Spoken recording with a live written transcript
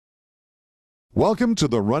Welcome to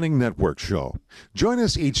the Running Network Show. Join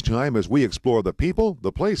us each time as we explore the people,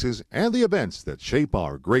 the places, and the events that shape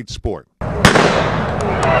our great sport. All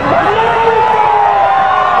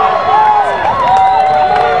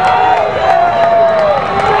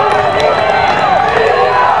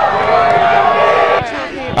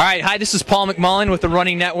right, hi, this is Paul McMullen with the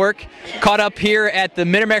Running Network. Caught up here at the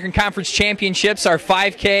Mid-American Conference Championships, our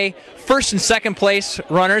 5K first and second place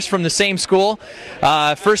runners from the same school.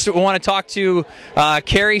 First, we want to talk to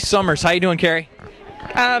Carrie Summers. How you doing, Carrie?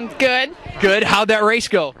 Good. Good. How'd that race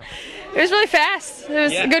go? It was really fast. It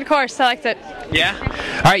was a good course. I liked it. Yeah?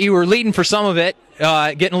 All right, you were leading for some of it,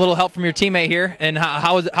 getting a little help from your teammate here. And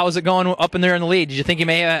how was it going up in there in the lead? Did you think you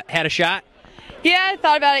may have had a shot? Yeah, I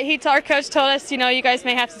thought about it. Our coach told us, you know, you guys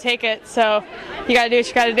may have to take it, so you got to do what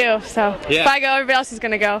you got to do. So if I go, everybody else is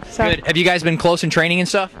going to go. So. Good. Have you guys been close in training and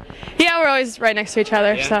stuff? Yeah, we're always right next to each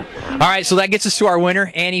other. Yeah. So. All right, so that gets us to our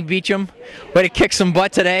winner, Annie Beecham. Way to kick some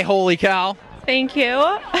butt today. Holy cow. Thank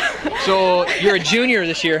you. So you're a junior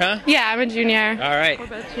this year, huh? Yeah, I'm a junior. All right. We're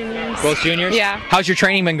both juniors. Both juniors? Yeah. How's your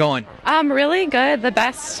training been going? Really good. The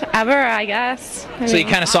best ever, I guess. So you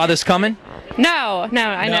kind of saw this coming? No,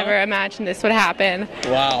 I never imagined this would happen.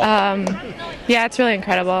 Wow. Yeah, it's really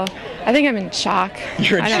incredible. I think I'm in shock.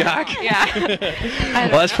 You're in shock? Yeah.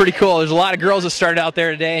 Well, that's pretty cool. There's a lot of girls that started out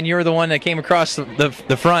there today, and you were the one that came across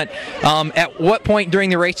the front. At what point during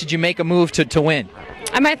the race did you make a move to win?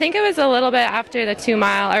 I think it was a little bit after the 2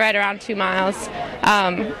 mile, or right around 2 miles.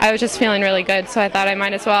 I was just feeling really good, so I thought I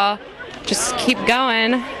might as well just keep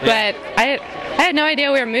going. Yeah. But I had no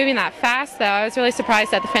idea we were moving that fast, though. I was really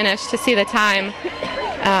surprised at the finish to see the time.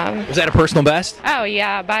 Was that a personal best? Oh,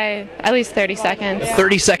 yeah, by at least 30 seconds.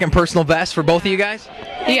 30-second personal best for both of you guys?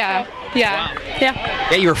 Yeah. Wow.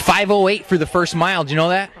 Yeah, you were 5:08 for the first mile. Did you know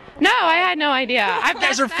that? No, I had no idea. You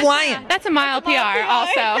guys are flying. That's a mile PR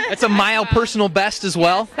also. That's a mile personal best as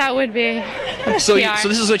well? That would be So PR. so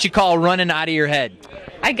this is what you call running out of your head?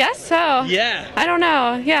 I guess so. Yeah. I don't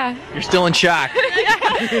know. Yeah. You're still in shock.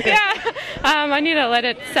 Yeah. I need to let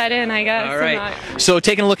it set in, I guess. All right. So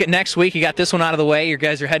taking a look at next week, you got this one out of the way. You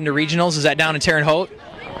guys are heading to regionals. Is that down in Terre Haute?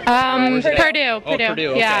 Purdue. Oh, Purdue.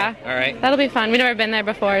 Okay. Yeah. All right. That'll be fun. We've never been there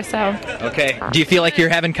before, so. Okay. Do you feel like you're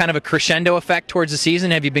having kind of a crescendo effect towards the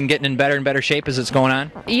season? Have you been getting in better and better shape as it's going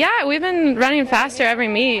on? Yeah, we've been running faster every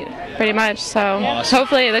meet, pretty much. So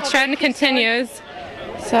hopefully the trend continues.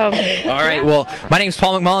 So. All right. Well, my name is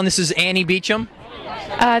Paul McMullen. This is Annie Beecham.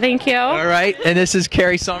 Thank you. All right. And this is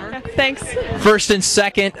Carrie Summer. Thanks. First and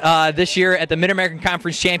second this year at the Mid-American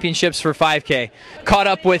Conference Championships for 5K. Caught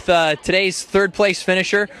up with today's third place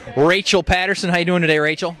finisher, Rachel Patterson. How you doing today,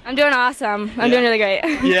 Rachel? I'm doing awesome. I'm doing really great.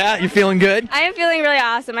 Yeah, you feeling good? I am feeling really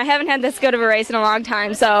awesome. I haven't had this good of a race in a long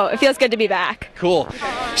time, so it feels good to be back. Cool.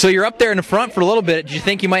 So you're up there in the front for a little bit. Did you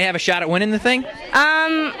think you might have a shot at winning the thing?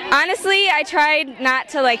 Honestly, I tried not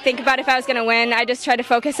to think about if I was going to win. I just tried to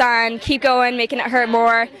focus on keep going, making it hurt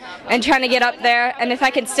more, and trying to get up there. And if I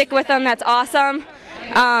can stick with them, that's awesome.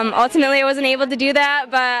 Ultimately, I wasn't able to do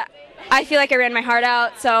that, but I feel like I ran my heart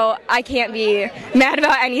out, so I can't be mad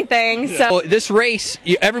about anything. So this race,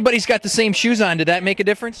 everybody's got the same shoes on. Did that make a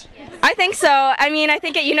difference? I think so. I mean, I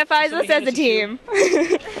think it unifies us as a team.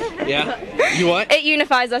 Yeah. You what? It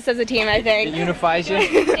unifies us as a team, I think. It unifies you?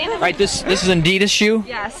 All right, this is an Adidas shoe?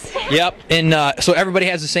 Yes. Yep. And so everybody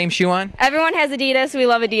has the same shoe on? Everyone has Adidas. We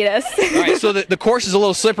love Adidas. All right, so the course is a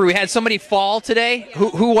little slippery. We had somebody fall today.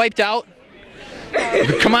 Who wiped out?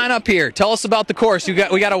 Come on up here. Tell us about the course. We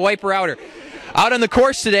got a wiper outer. Out on the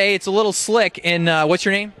course today, it's a little slick. And what's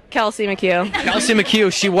your name? Kelsey McHugh. Kelsey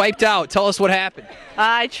McHugh. She wiped out. Tell us what happened.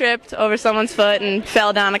 I tripped over someone's foot and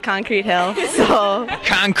fell down a concrete hill. So. A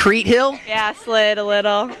concrete hill? Yeah, slid a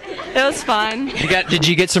little. It was fun. Did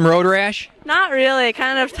you get some road rash? Not really.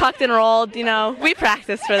 Kind of tucked and rolled. You know, we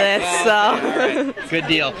practiced for this, so. All right. Good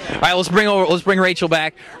deal. All right, let's bring Rachel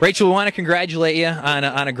back. Rachel, we want to congratulate you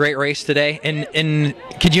on a great race today. And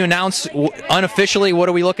could you announce unofficially what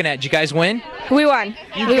are we looking at? Did you guys win? We won.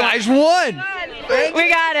 You guys won. We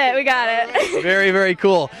got it. We got it. Very, very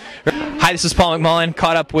cool. Hi, this is Paul McMullen.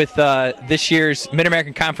 Caught up with this year's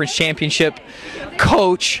Mid-American Conference Championship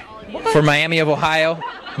coach for Miami of Ohio,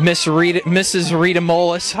 Mrs. Rita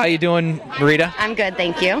Molis. How you doing, Rita? I'm good,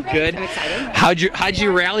 thank you. Good. I'm excited. How'd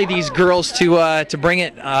you rally these girls to bring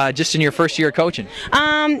it just in your first year of coaching?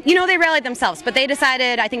 You know, they rallied themselves, but they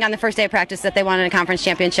decided, I think on the first day of practice, that they wanted a conference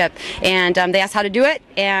championship, and they asked how to do it,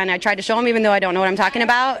 and I tried to show them, even though I don't know what I'm talking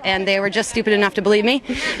about, and they were just stupid enough to believe me,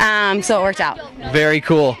 so it worked out. Very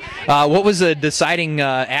cool. What was a deciding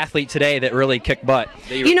athlete today that really kicked butt?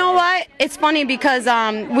 You know what? It's funny because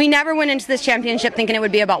we never went into this championship thinking it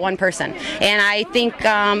would be be about one person. And I think,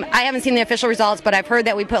 I haven't seen the official results, but I've heard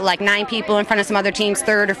that we put like 9 people in front of some other teams,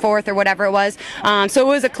 3rd or 4th or whatever it was. So it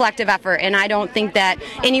was a collective effort, and I don't think that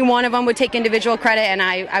any one of them would take individual credit, and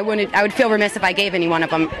I would feel remiss if I gave any one of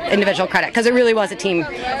them individual credit, because it really was a team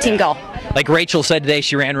goal. Like Rachel said today,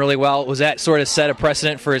 she ran really well. Was that sort of set a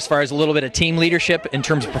precedent for as far as a little bit of team leadership in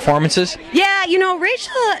terms of performances? Yeah, you know,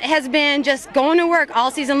 Rachel has been just going to work all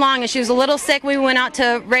season long, and she was a little sick when we went out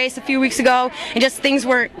to race a few weeks ago, and just things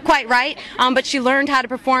weren't quite right, but she learned how to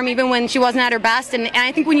perform even when she wasn't at her best, and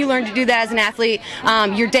I think when you learn to do that as an athlete,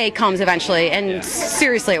 your day comes eventually, and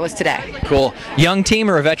seriously, it was today. Cool. Young team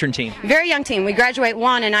or a veteran team? Very young team. We graduate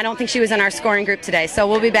 1, and I don't think she was in our scoring group today, so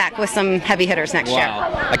we'll be back with some heavy hitters next year.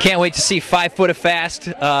 I can't wait to see 5 foot of fast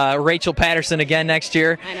Rachel Patterson again next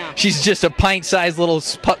year. I know. She's just a pint-sized little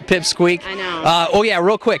pipsqueak. I know. Oh yeah,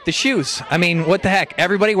 real quick, the shoes. I mean, what the heck?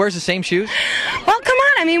 Everybody wears the same shoes? Well, come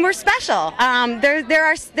on. I mean, we're special. There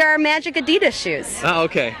are Magic Adidas shoes. Oh,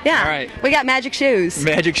 okay. Yeah. All right. We got Magic shoes.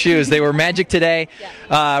 Magic shoes. They were magic today.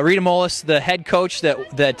 Rita Molis, the head coach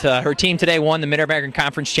that her team today won the Mid-American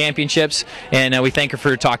Conference Championships, and we thank her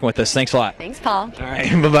for talking with us. Thanks a lot. Thanks, Paul. All right.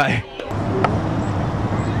 Bye-bye.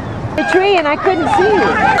 The tree and I couldn't see you.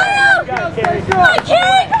 Come on, Carrie, come on,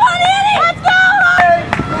 Annie! Let's go!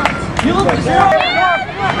 You look at Sarah!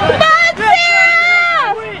 Come on, Sarah!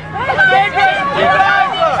 Come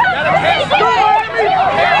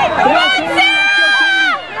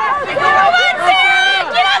on, Sarah!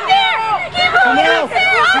 Get up there! Keep moving,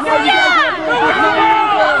 Sarah!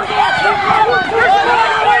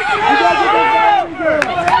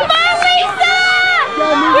 Come on, Lisa!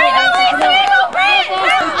 We go, Lisa! We go, great!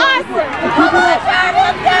 Awesome! Come on,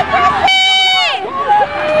 Charlotte! Let's go!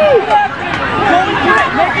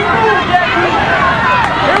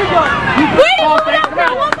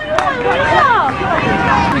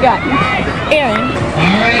 We got Aaron.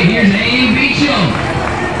 All right, here's Amy Beecham.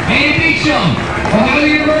 Amy Beecham, Ohio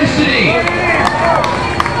University.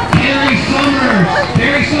 Terry Summers,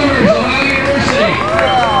 Ohio University.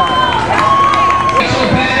 Rachel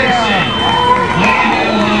Patterson, Miami,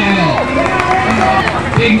 Ohio.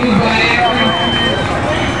 Big move by Akron.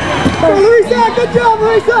 Larissa, good job,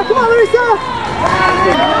 Larissa. Come on, Larissa.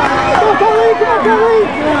 Go, Colleen. Come on, Colleen.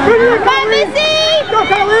 Come on, Missy. Go,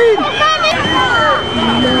 Colleen.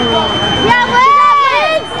 Yeah,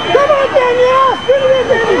 Liz. Come on, Danielle. Spin it in,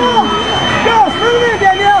 Danielle. Go, spin it in,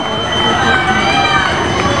 Danielle.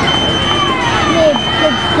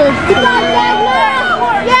 Good job, Dagna.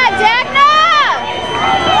 Yeah, Dagna.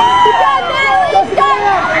 Good job, Natalie. Let's go.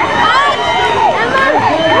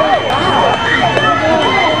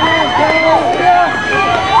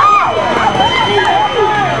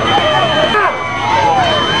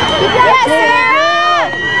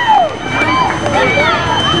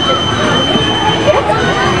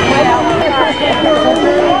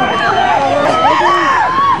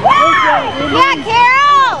 Yeah,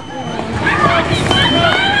 Carol!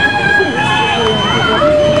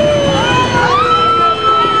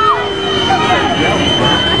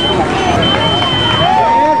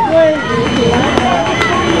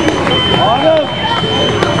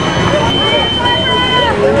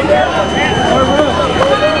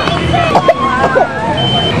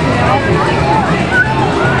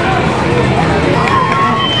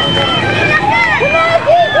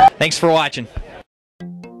 Thanks for watching.